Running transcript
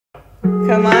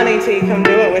Come on, E.T., come do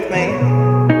it with me.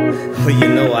 Well, you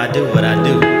know I do what I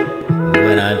do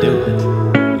when I do it.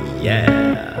 Yeah.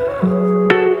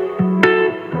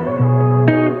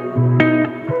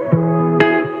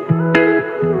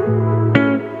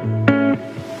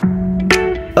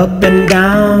 Up and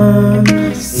down,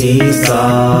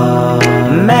 seesaw,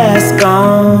 mask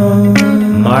on,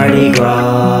 Mardi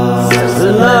Gras.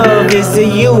 Love is a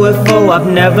UFO I've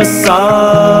never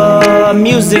saw.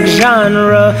 Music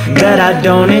genre that I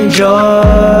don't enjoy.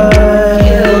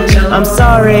 I'm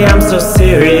sorry I'm so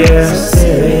serious,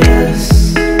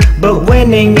 but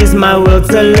winning is my will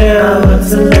to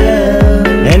live.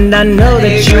 And I know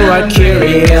that you are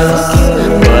curious,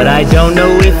 but I don't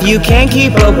know if you can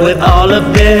keep up with all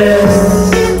of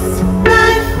this. It's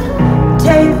life,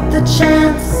 take the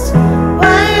chance.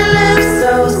 Why live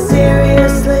so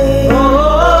seriously?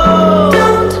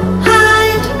 Don't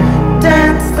hide,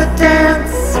 dance the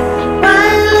dance. Why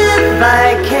live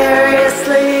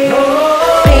vicariously?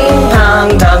 Ping pong,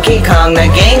 Donkey Kong, the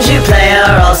games you play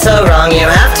are all so wrong. You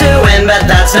have to win, but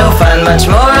that's no fun. Much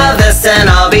more of this and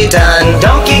I'll be done.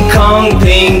 Donkey Kong,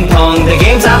 ping pong, the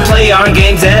games I play aren't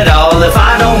games at all. If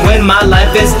I don't win, my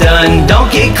life is done.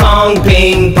 Donkey Kong,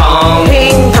 ping pong.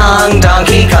 Ping pong,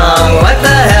 Donkey Kong, what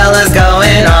the hell is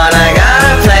going on? I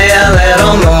gotta play a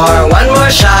little more. One more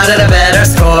shot at a better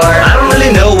score. I don't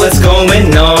really know what's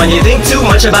going on. You think too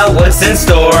much about what's in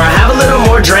store. Have a little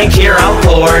more drink here, I'll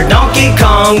pour. Donkey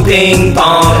Kong, ping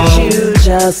pong. But you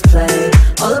just played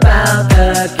all about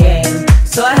the game,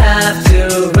 so I have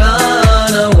to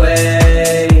run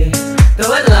away.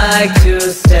 Though I'd like to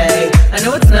stay, I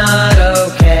know it's not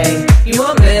okay. You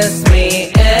won't miss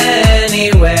me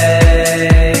anyway.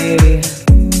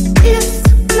 It's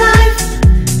life,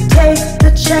 take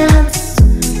the chance.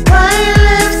 Why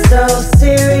live so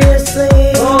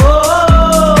seriously?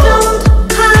 Don't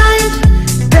hide,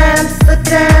 dance the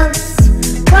dance.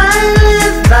 Why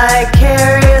live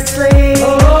vicariously?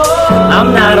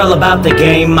 I'm not all about the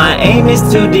game. My aim is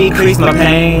to decrease my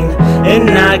pain and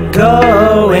not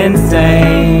go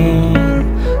insane.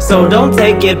 So don't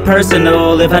take it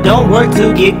personal if I don't work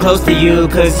to get close to you,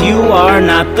 'cause you are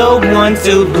not the one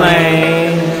to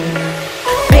blame.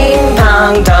 Ping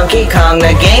pong, Donkey Kong,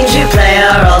 the games you play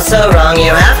are all so wrong.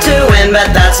 You have to win,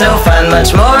 but that's no fun.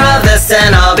 Much more of this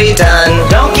and I'll be done.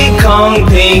 Donkey Kong,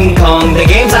 ping pong, the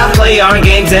games I play aren't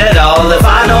games at all. If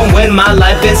I don't win, my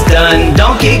life is done.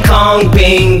 Donkey Kong,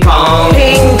 ping pong.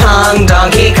 Ping pong,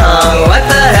 Donkey Kong, what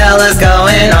the hell is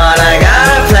going on? I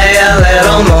gotta play a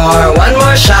little more. One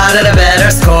more shot at a better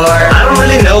score. I don't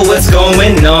really know what's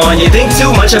going on. You think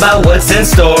too much about what's in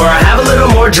store. Have a little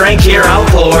more drink here, I'll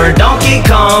pour. Donkey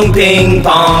Kong, ping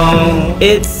pong.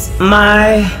 It's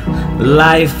my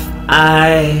life,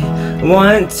 I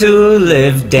want to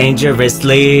live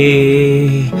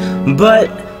dangerously, but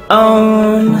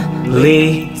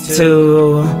only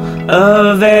to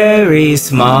a very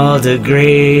small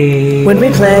degree. When we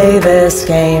play this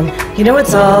game, you know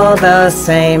it's all the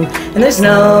same, and there's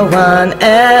no one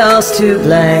else to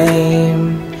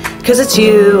blame. 'Cause it's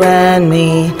you and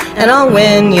me, and I'll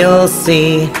win, you'll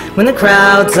see, when the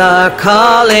crowds are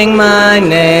calling my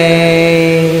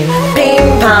name.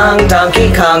 Ping pong,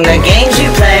 Donkey Kong, the games you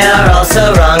play are all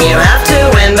so wrong. You have to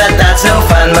win, but that's no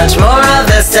fun. Much more of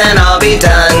this and I'll be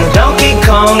done. Donkey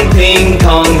Kong, ping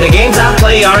pong, the games I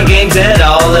play aren't games at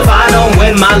all. If I don't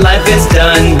win, my life is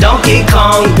done. Donkey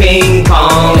Kong, ping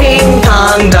pong. Ping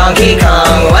pong, Donkey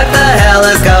Kong, what the hell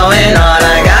is going on?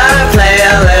 I gotta play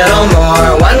a little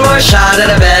more. One more shot at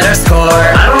a better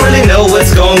score. I don't really know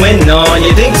what's going on.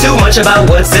 You think too much about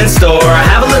what's in store.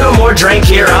 Have a little more drink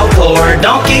here, I'll pour.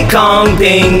 Donkey Kong,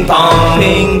 ping pong,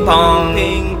 ping pong,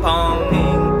 ping.